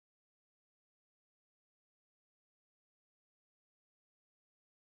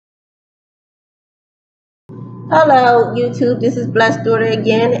Hello YouTube, this is Blessed Daughter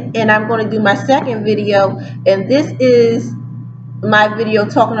again, and I'm going to do my second video, and this is my video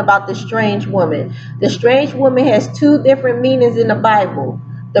talking about the strange woman. The strange woman has two different meanings in the Bible.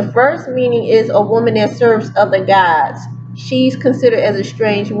 The first meaning is a woman that serves other gods. She's considered as a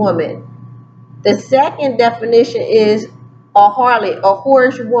strange woman. The second definition is a harlot, a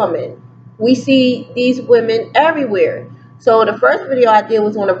whorish woman. We see these women everywhere. So the first video I did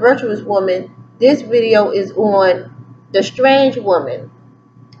was on a virtuous woman. This video is on the strange woman.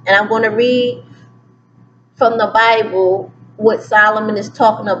 And I'm going to read from the Bible what Solomon is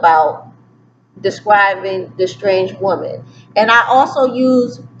talking about describing the strange woman. And I also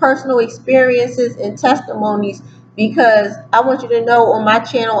use personal experiences and testimonies because I want you to know on my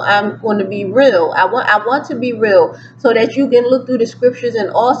channel I'm going to be real. I want to be real so that you can look through the scriptures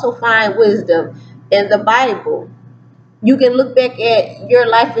and also find wisdom in the Bible. You can look back at your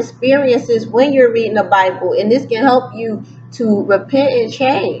life experiences when you're reading the Bible, and this can help you to repent and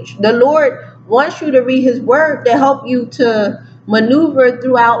change. The Lord wants you to read his word to help you to maneuver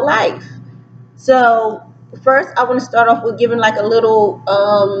throughout life. So first I want to start off with giving like a little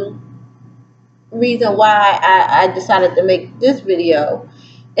reason why I decided to make this video.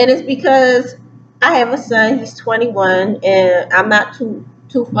 And it's because I have a son, he's 21, and I'm not too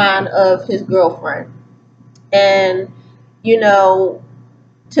fond of his girlfriend. And you know,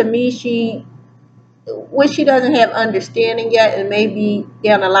 to me, she doesn't have understanding yet, and maybe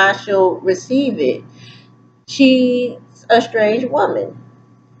down the line she'll receive it. She's a strange woman,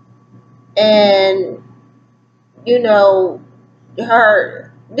 and you know,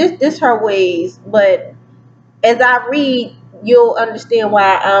 this her ways. But as I read, you'll understand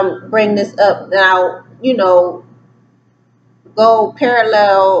why I'm bringing this up. Now, you know, go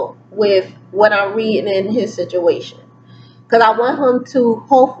parallel with what I'm reading in his situation. Because I want him to,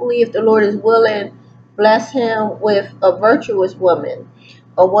 hopefully, if the Lord is willing, bless him with a virtuous woman,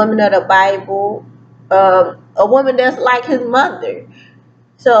 a woman of the Bible, a woman that's like his mother.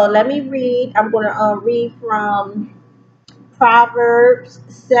 So let me read. I'm going to read from Proverbs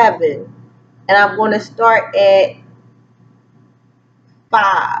 7, and I'm going to start at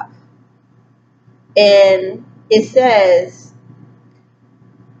 5. And it says,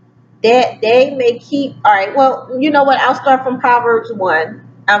 that they may keep. All right, well, you know what, I'll start from Proverbs 1.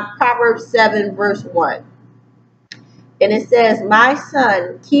 Proverbs 7 verse 1, and it says, my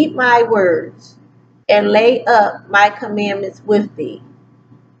son, keep my words and lay up my commandments with thee.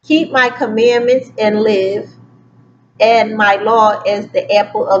 Keep my commandments and live, and my law as the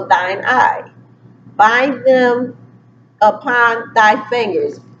apple of thine eye. Bind them upon thy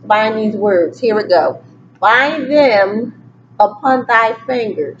fingers. Bind these words, here we go. Bind them upon thy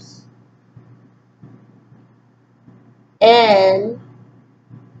fingers, and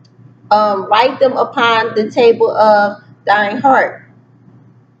write them upon the table of thine heart.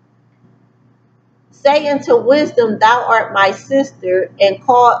 Say unto wisdom, thou art my sister, and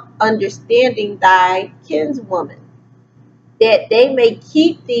call understanding thy kinswoman, that they may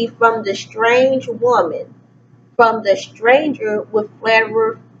keep thee from the strange woman, from the stranger with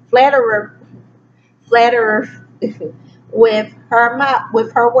flatterer with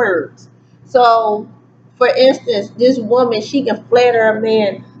her words. So, for instance, this woman, she can flatter a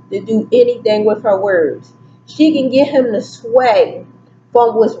man to do anything with her words. She can get him to sway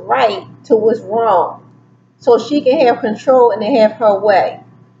from what's right to what's wrong, so she can have control and have her way.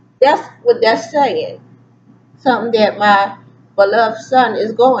 That's what that's saying. Something that my beloved son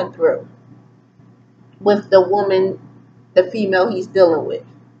is going through with the woman, the female he's dealing with.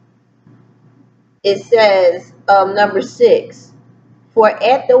 It says, number 6. For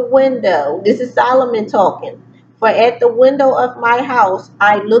at the window, this is Solomon talking. For at the window of my house,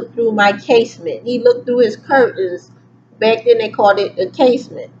 I looked through my casement. He looked through his curtains. Back then they called it a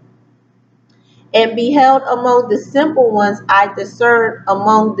casement. And beheld among the simple ones, I discerned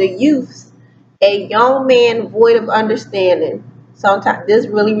among the youths a young man void of understanding. Sometimes this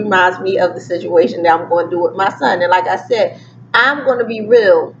really reminds me of the situation that I'm going to do with my son. And like I said, I'm going to be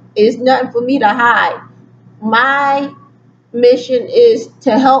real. It's nothing for me to hide. My mission is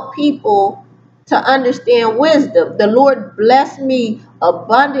to help people to understand wisdom. The Lord blessed me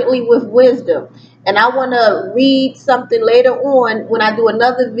abundantly with wisdom, and I want to read something later on when I do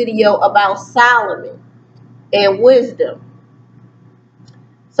another video about Solomon and wisdom.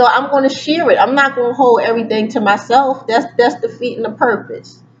 So I'm going to share it. I'm not going to hold everything to myself. That's defeating the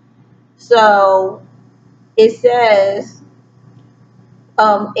purpose. So it says,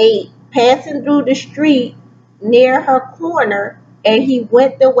 8, passing through the street near her corner, and he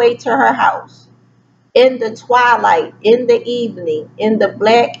went the way to her house. In the twilight, in the evening, in the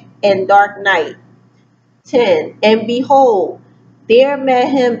black and dark night, 10. And behold, there met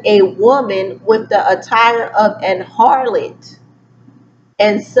him a woman with the attire of an harlot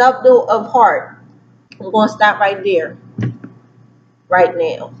and subtle of heart. I'm going to stop right there, right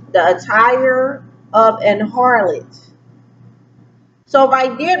now. The attire of an harlot. So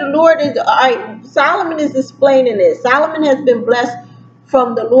right there, the Lord is, all right, Solomon is explaining this. Solomon has been blessed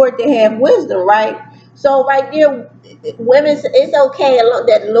from the Lord to have wisdom, right? So right there, women, it's okay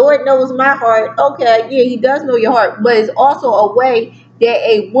that the Lord knows my heart. Okay, yeah, he does know your heart, but it's also a way that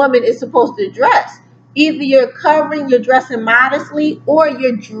a woman is supposed to dress. Either you're dressing modestly, or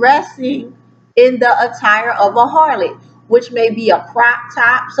you're dressing in the attire of a harlot, which may be a crop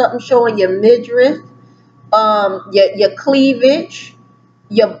top, something showing your midriff, your cleavage,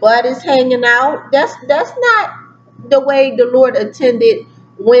 your butt is hanging out. That's not the way the Lord intended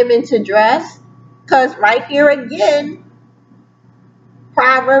women to dress. Because right here again,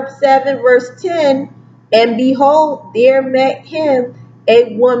 Proverbs 7 verse 10, and behold, there met him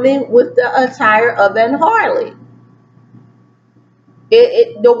a woman with the attire of an harlot.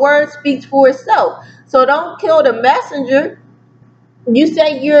 The word speaks for itself. So don't kill the messenger. You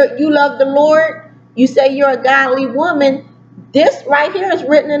say you love the Lord. You say you're a godly woman. This right here is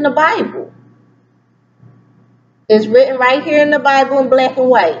written in the Bible. It's written right here in the Bible in black and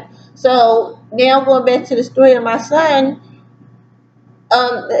white. So now going back to the story of my son,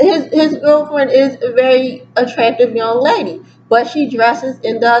 his girlfriend is a very attractive young lady, but she dresses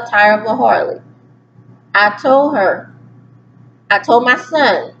in the attire of a harlot. I told her, I told my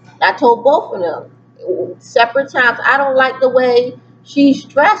son, I told both of them separate times, I don't like the way she's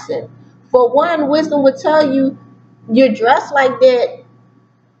dressing. For one, wisdom would tell you, you're dressed like that,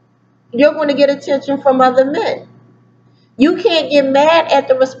 you're going to get attention from other men. You can't get mad at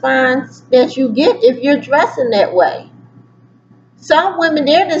the response that you get if you're dressing that way. Some women,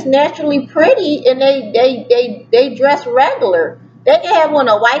 they're just naturally pretty and they dress regular. They can have on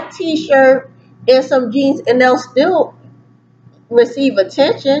a white t-shirt and some jeans and they'll still receive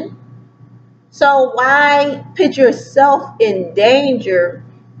attention. So why put yourself in danger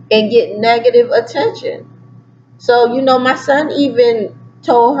and get negative attention? So, my son even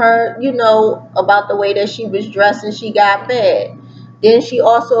told her, about the way that she was dressed and she got mad. Then she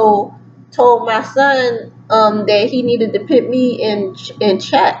also told my son that he needed to put me in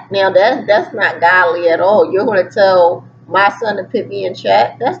check. Now that's not godly at all. You're going to tell my son to put me in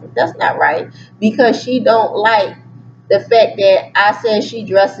check? That's not right, because she don't like the fact that I said she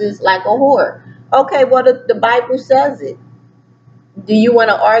dresses like a whore. Okay, well the Bible says it. Do you want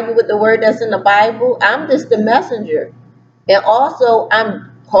to argue with the word that's in the Bible? I'm just the messenger. And also,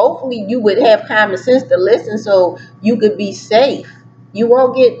 hopefully you would have common sense to listen so you could be safe. You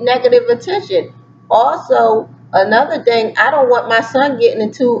won't get negative attention. Also, another thing, I don't want my son getting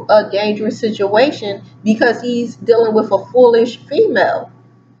into a dangerous situation because he's dealing with a foolish female.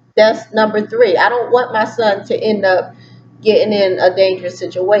 That's number 3. I don't want my son to end up getting in a dangerous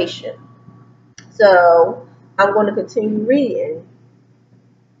situation. So, I'm going to continue reading.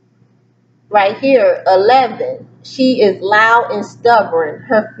 Right here, 11. She is loud and stubborn.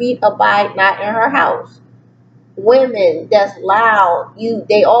 Her feet abide not in her house. Women that's loud,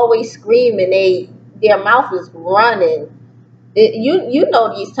 they always scream and their mouth is running. You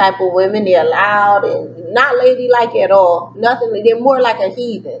know these type of women. They're loud and not ladylike at all. Nothing. They're more like a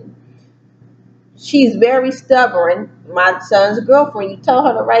heathen. She's very stubborn. My son's girlfriend. You tell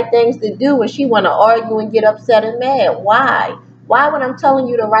her the right things to do, and she want to argue and get upset and mad. Why? Why, when I'm telling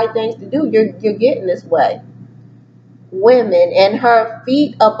you the right things to do, you're getting this way? Women, and her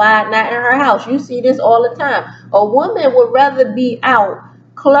feet abide not in her house. You see this all the time. A woman would rather be out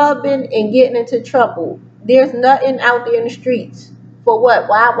clubbing and getting into trouble. There's nothing out there in the streets. For what?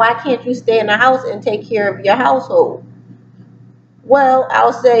 Why can't you stay in the house and take care of your household? Well,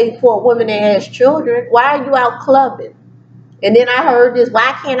 I'll say for a woman that has children, why are you out clubbing? And then I heard this,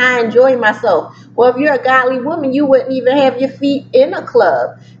 why can't I enjoy myself? Well, if you're a godly woman, you wouldn't even have your feet in a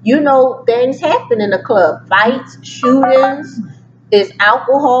club. Things happen in a club. Fights, shootings, there's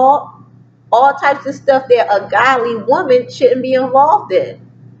alcohol, all types of stuff that a godly woman shouldn't be involved in.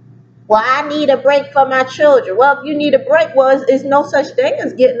 Well, I need a break for my children. Well, if you need a break, well, it's no such thing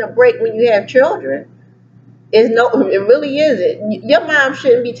as getting a break when you have children. It really isn't. Your mom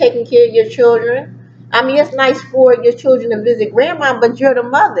shouldn't be taking care of your children. I mean, it's nice for your children to visit grandma, but you're the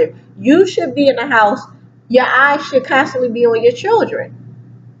mother. You should be in the house. Your eyes should constantly be on your children,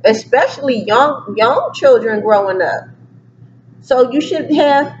 especially young children growing up. So you should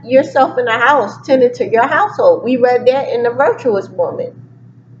have yourself in the house, tending to your household. We read that in the virtuous woman.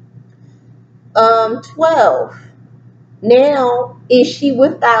 12. Now is she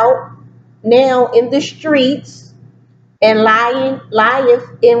without now in the streets, and lieth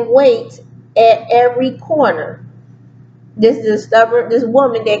in wait at every corner. This is a stubborn, this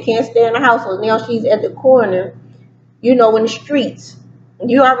woman that can't stay in the house, so now she's at the corner, in the streets.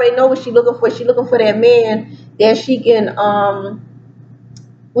 You already know what she's looking for. She's looking for that man that she can,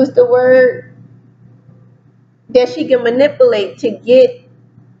 what's the word? That she can manipulate to get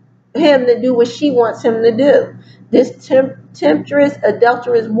him to do what she wants him to do. This temptress,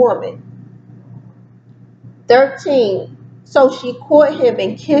 adulterous woman. 13. So she caught him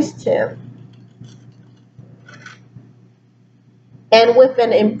and kissed him, and with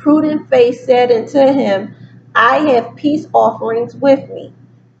an imprudent face said unto him, I have peace offerings with me.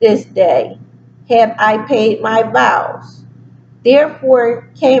 This day have I paid my vows. Therefore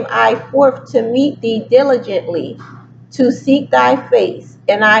came I forth to meet thee diligently, to seek thy face,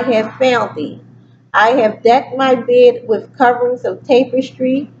 and I have found thee. I have decked my bed with coverings of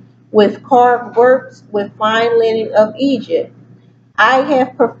tapestry, with carved works, with fine linen of Egypt. I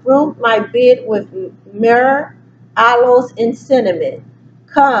have perfumed my bed with myrrh, aloes, and cinnamon.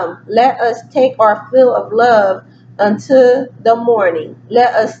 Come, let us take our fill of love unto the morning.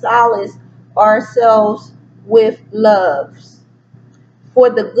 Let us solace ourselves with loves. For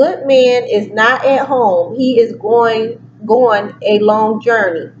the good man is not at home, he is going a long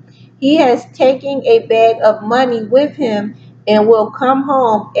journey. He has taken a bag of money with him and will come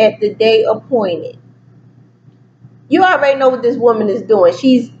home at the day appointed. You already know what this woman is doing.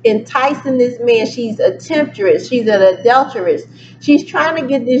 She's enticing this man. She's a temptress. She's an adulteress. She's trying to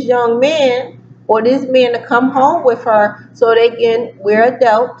get this young man or this man to come home with her so they can, we're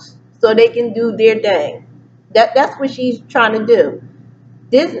adults, so they can do their thing. That's what she's trying to do.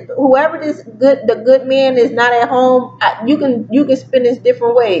 Whoever the good man is not at home, you can spin this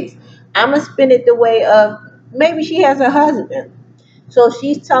different ways. I'm gonna spin it the way of maybe she has a husband. So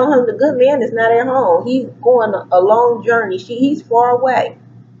she's telling him the good man is not at home. He's going a long journey. He's far away.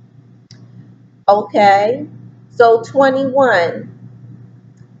 Okay. So 21.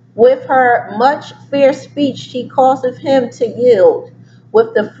 With her much fair speech she causeth him to yield.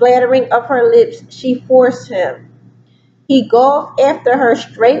 With the flattering of her lips she forced him. He goeth after her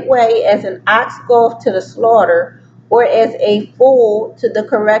straightway as an ox goeth to the slaughter, or as a foal to the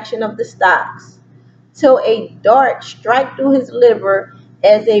correction of the stocks, till a dart strike through his liver,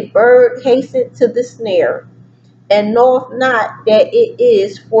 as a bird hastened to the snare, and knoweth not that it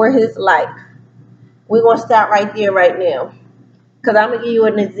is for his life. We're gonna stop right there right now, because I'm gonna give you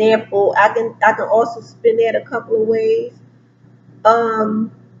an example. I can also spin that a couple of ways.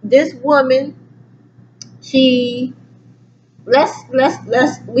 This woman, she let's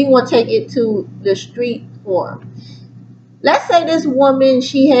we want to take it to the street form. Let's say this woman,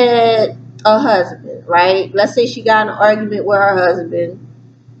 she had a husband, right? Let's say she got in an argument with her husband,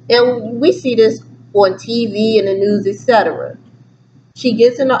 and we see this on TV and the news, etc. She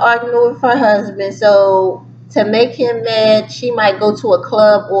gets in an argument with her husband, so to make him mad, she might go to a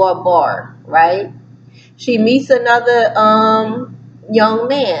club or a bar, right? She meets another young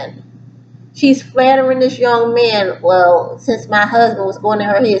man. She's flattering this young man. Well, since my husband was going in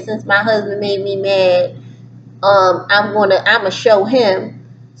her head, since my husband made me mad, I'm gonna show him.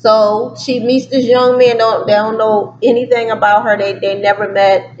 So she meets this young man. They don't know anything about her. They never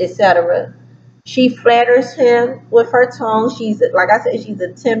met, etc. She flatters him with her tongue. She's, like I said, she's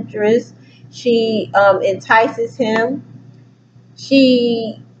a temptress. She entices him.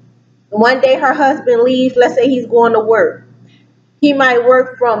 One day her husband leaves. Let's say he's going to work. He might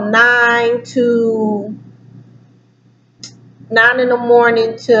work from 9 in the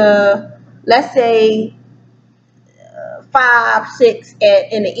morning to, let's say, 5, 6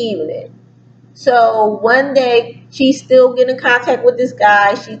 in the evening. So one day she's still getting in contact with this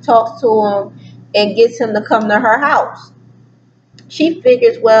guy. She talks to him and gets him to come to her house. She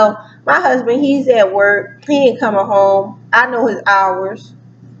figures, well, my husband, he's at work. He ain't coming home. I know his hours.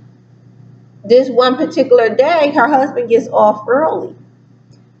 This one particular day, her husband gets off early.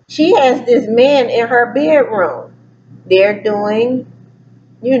 She has this man in her bedroom. They're doing,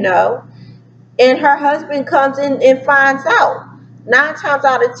 and her husband comes in and finds out. 9 times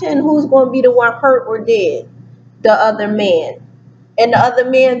out of 10, who's going to be the one hurt or dead? The other man. And the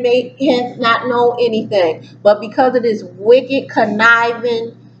other man may have not known anything. But because of this wicked,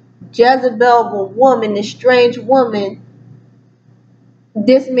 conniving, Jezebel woman, this strange woman,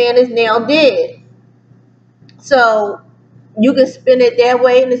 this man is now dead. So you can spin it that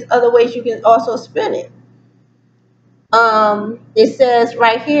way, and there's other ways you can also spin it. It says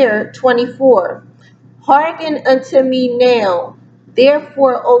right here, 24. Hearken unto me now,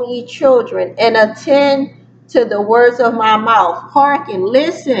 therefore, O ye children, and attend to the words of my mouth. Hearken,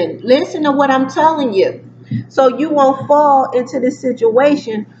 listen to what I'm telling you. So you won't fall into this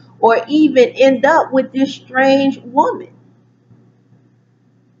situation or even end up with this strange woman.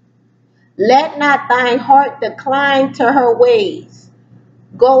 Let not thine heart decline to her ways.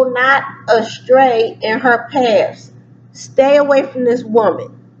 Go not astray in her paths. Stay away from this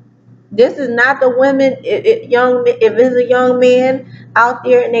woman. This is not the women. If it's a young man out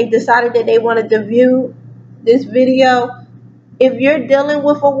there and they decided that they wanted to view this video, if you're dealing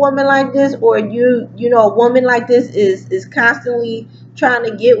with a woman like this, or you know a woman like this is constantly trying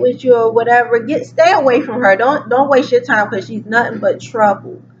to get with you or whatever, stay away from her. Don't waste your time, because she's nothing but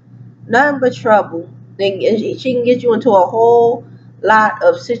trouble. Nothing but trouble. Then she can get you into a whole lot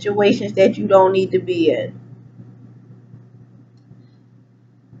of situations that you don't need to be in.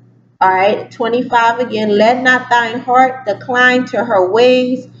 All right, 25 again. Let not thine heart decline to her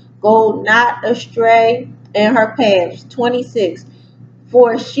ways. Go not astray in her paths. 26.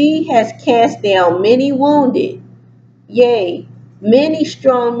 For she has cast down many wounded. Yea, many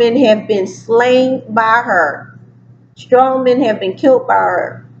strong men have been slain by her. Strong men have been killed by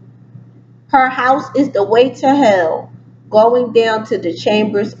her. Her house is the way to hell, going down to the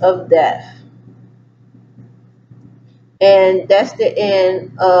chambers of death. And that's the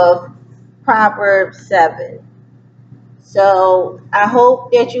end of Proverbs 7. So I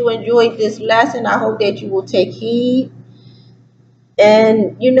hope that you enjoyed this lesson. I hope that you will take heed.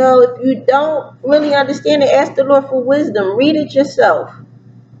 And you know, if you don't really understand it, ask the Lord for wisdom. Read it yourself.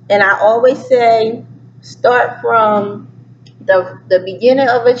 And I always say, start from the beginning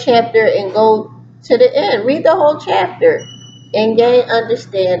of a chapter and go to the end. Read the whole chapter and gain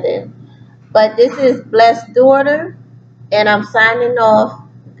understanding. But this is Blessed Daughter, and I'm signing off.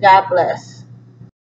 God bless.